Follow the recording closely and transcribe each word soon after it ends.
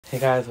Hey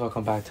guys,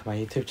 welcome back to my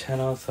YouTube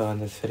channel. So in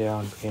this video,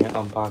 I'm going to be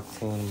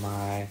unboxing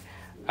my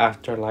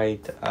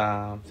Afterlight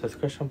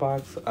subscription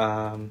box.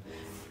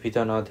 If you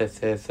don't know, this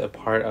is a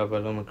part of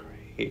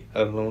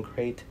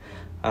illumicrate.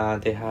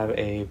 They have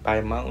a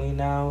bi-monthly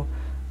now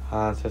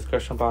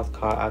subscription box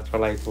called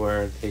Afterlight,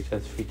 where they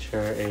just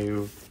feature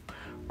a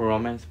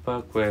romance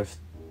book with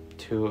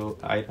 2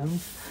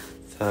 items.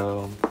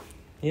 So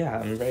yeah,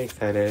 I'm very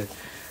excited.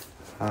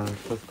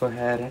 Let's go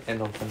ahead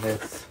and open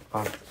this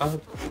box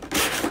up.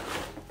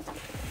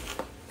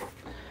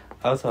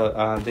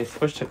 Also, they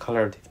switched the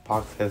color of these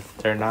boxes.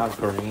 They're now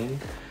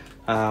green,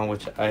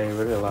 which I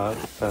really love,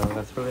 so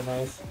that's really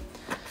nice.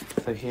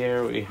 So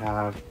here we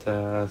have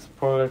the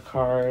spoiler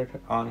card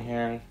on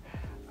here.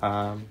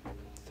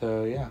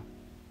 So yeah,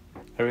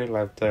 I really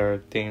love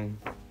their theme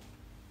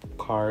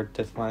card.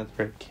 This one is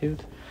very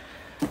cute.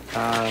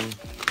 So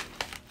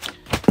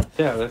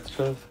yeah, let's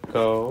just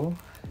go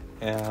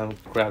and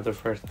grab the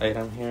first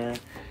item here,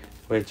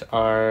 which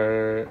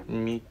are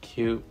Meet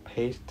Cute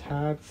page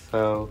tags.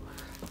 So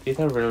these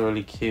are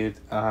really cute,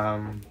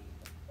 and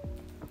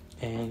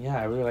yeah,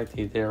 I really like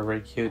these. They're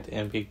very cute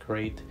and be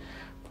great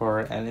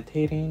for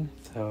annotating,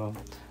 so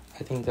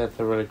I think that's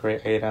a really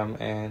great item,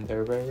 and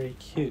they're very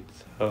cute,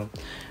 so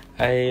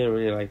I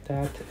really like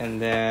that. And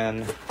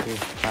then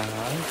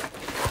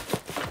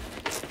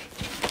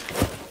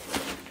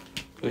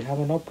we have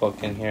a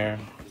notebook in here,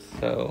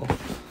 so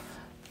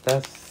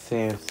that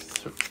seems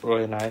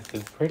really nice.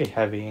 It's pretty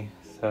heavy,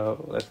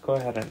 so let's go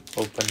ahead and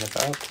open it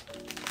up.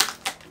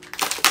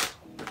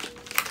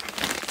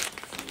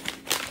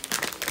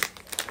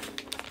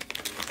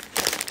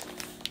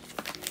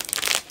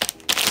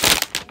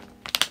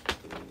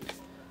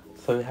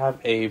 So we have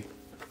a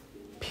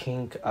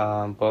pink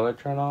bullet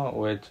journal,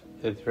 which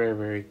is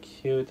very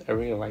cute. I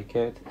really like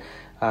it.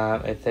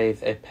 It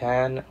says, "A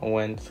pen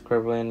when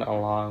scribbling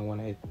along,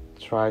 when I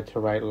tried to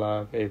write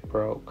love, it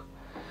broke."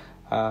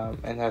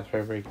 And that's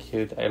very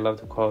cute. I love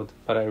the quote,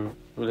 but I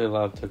really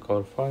love the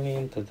gold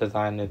foiling. The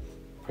design is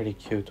pretty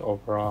cute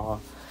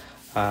overall.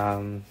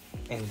 And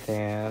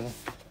then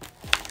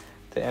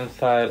the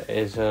inside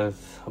is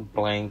just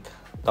blank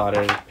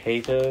dotted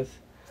pages.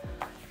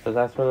 So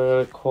that's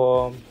really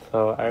cool.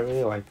 So I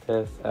really like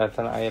this as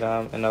an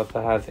item, and also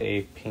has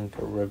a pink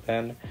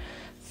ribbon.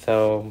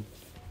 So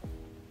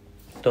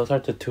those are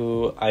the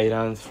 2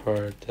 items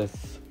for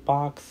this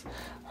box.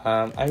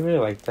 I really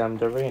like them.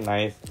 They're very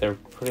nice. They're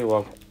pretty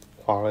well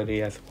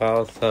quality as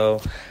well.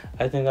 So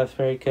I think that's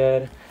very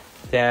good.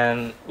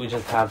 Then we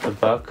just have the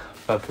book.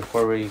 But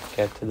before we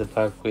get to the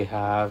book, we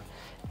have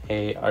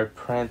a art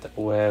print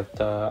with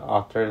the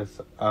author's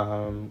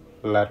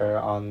letter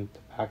on the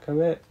back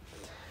of it.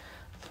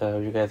 So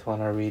if you guys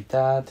want to read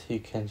that, you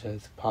can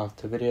just pause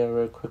the video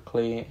real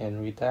quickly and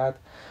read that.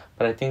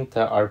 But I think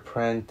the art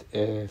print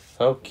is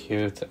so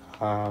cute.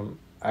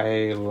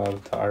 I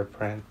love the art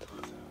print.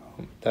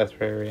 So that's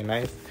very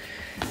nice.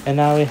 And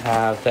now we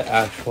have the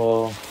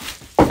actual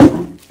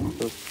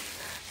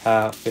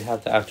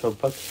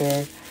book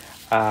here.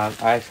 I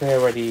actually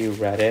already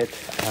read it.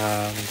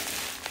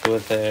 It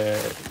was a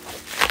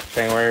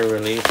January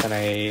release, and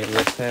I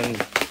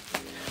listened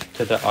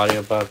to the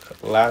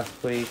audiobook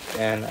last week,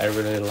 and I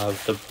really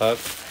loved the book.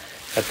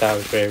 I thought it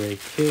was very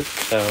cute,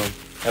 so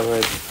I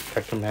would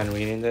recommend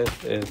reading this.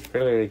 It's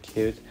really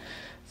cute.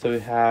 So we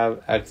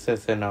have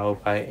X's and O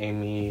by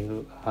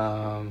Amy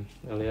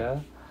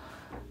Ilia.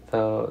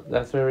 So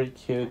that's very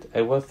cute.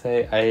 I will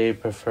say I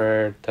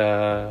prefer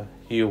the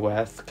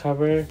US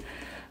cover.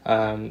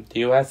 The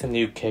US and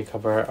UK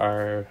cover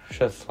are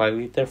just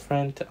slightly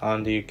different.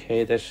 On the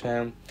UK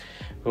edition,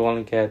 we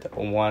only get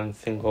 1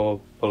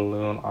 single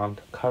balloon on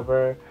the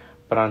cover,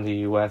 but on the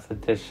US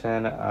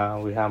edition,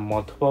 we have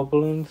multiple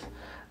balloons.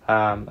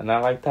 And I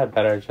like that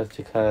better just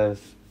because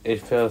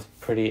it feels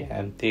pretty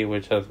empty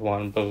with just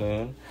 1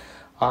 balloon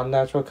on the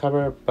actual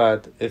cover,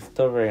 but it's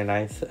still very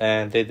nice.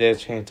 And they did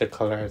change the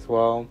color as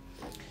well,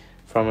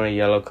 from a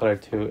yellow color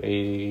to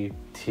a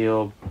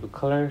teal blue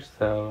color,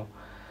 so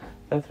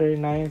that's very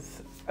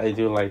nice. I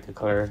do like the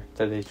color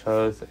that they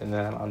chose. And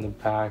then on the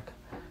back,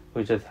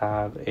 we just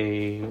have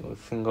a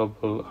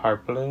single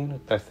heart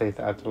balloon that says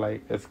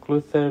Afterlight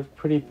exclusive,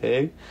 pretty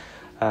big,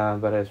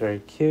 but it's very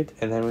cute.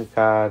 And then we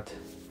got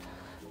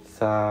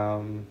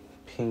some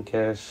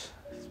pinkish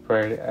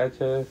sprayed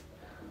edges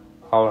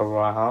all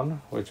around,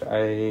 which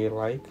I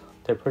like.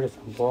 They're pretty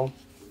simple.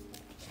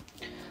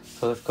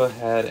 So let's go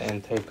ahead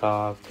and take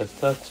off the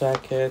dust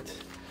jacket.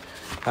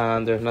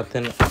 There's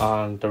nothing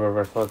on the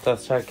reversible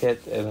dust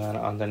jacket, and then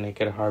on the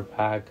naked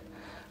hardback,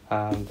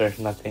 there's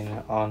nothing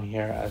on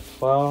here as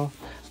well.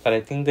 But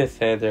I think they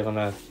said they're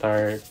gonna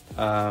start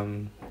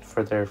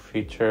for their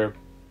future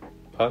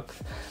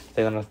books,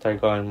 they're gonna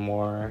start going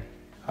more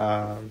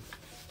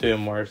doing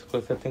more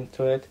exclusive things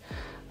to it,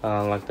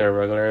 like their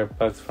regular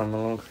books from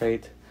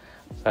illumicrate.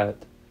 But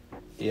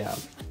yeah,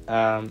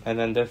 and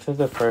then this is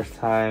the first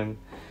time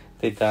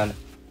they've done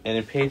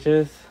any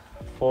pages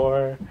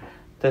for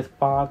this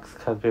box,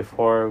 because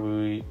before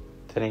we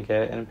didn't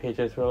get any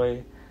pages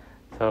really.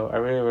 So I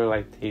really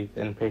like these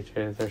in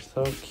pages. They're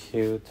so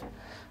cute.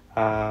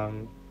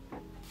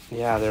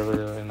 Yeah, they're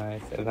really, really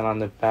nice. And then on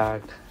the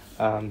back,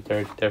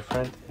 they're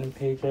different in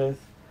pages,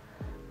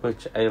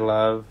 which I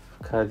love,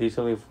 because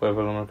usually with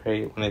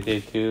illumicrate, when they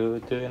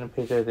do in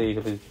pages, they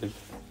usually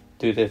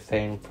do the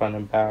same front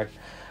and back.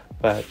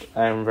 But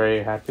I'm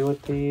very happy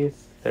with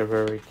these. They're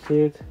very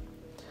cute.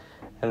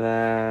 And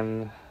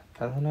then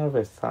I don't know if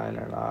it's signed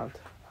or not.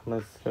 I'm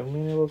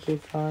assuming it will be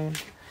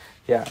signed.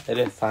 Yeah, it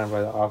is signed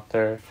by the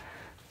author.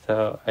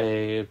 So I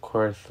of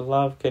course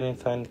love getting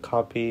signed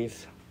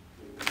copies.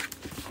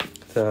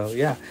 So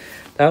yeah,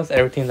 that was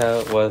everything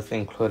that was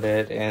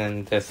included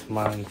in this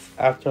month's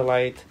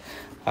Afterlight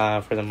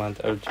for the month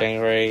of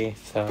January.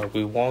 So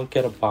we won't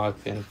get a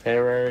box in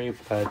February,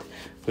 but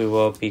we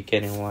will be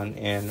getting one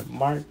in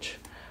March.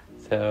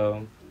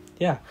 So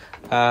yeah,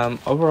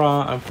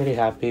 overall I'm pretty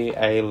happy.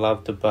 I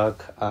love the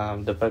book.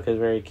 The book is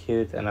very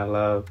cute, and I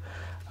love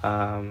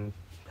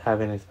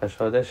having a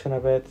special edition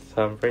of it.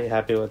 So I'm very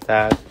happy with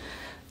that.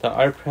 The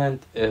art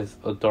print is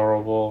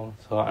adorable,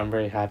 so I'm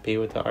very happy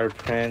with the art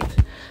print.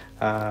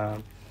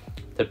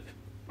 The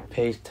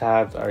page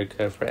tabs are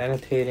good for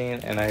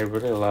annotating, and I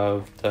really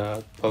love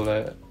the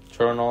bullet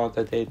journal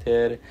that they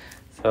did.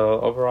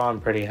 So overall, I'm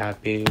pretty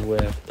happy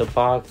with the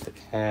box,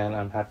 and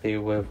I'm happy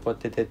with what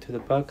they did to the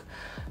book.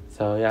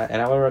 So yeah,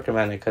 and I would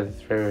recommend it because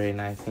it's very, very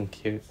nice and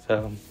cute.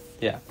 So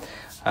yeah,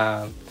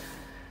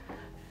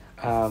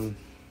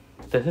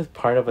 this is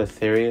part of a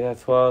series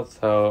as well.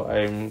 So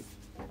I'm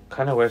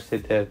kind of wish they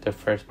did the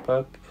first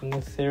book in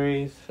the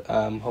series.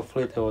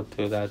 Hopefully they will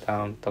do that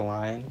down the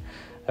line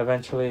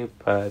eventually,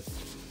 but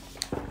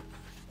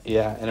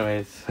yeah,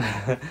 anyways,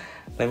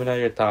 let me know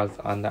your thoughts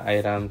on the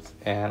items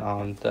and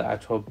on the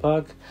actual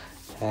book,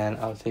 and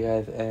I'll see you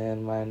guys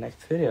in my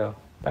next video.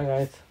 Bye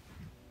guys.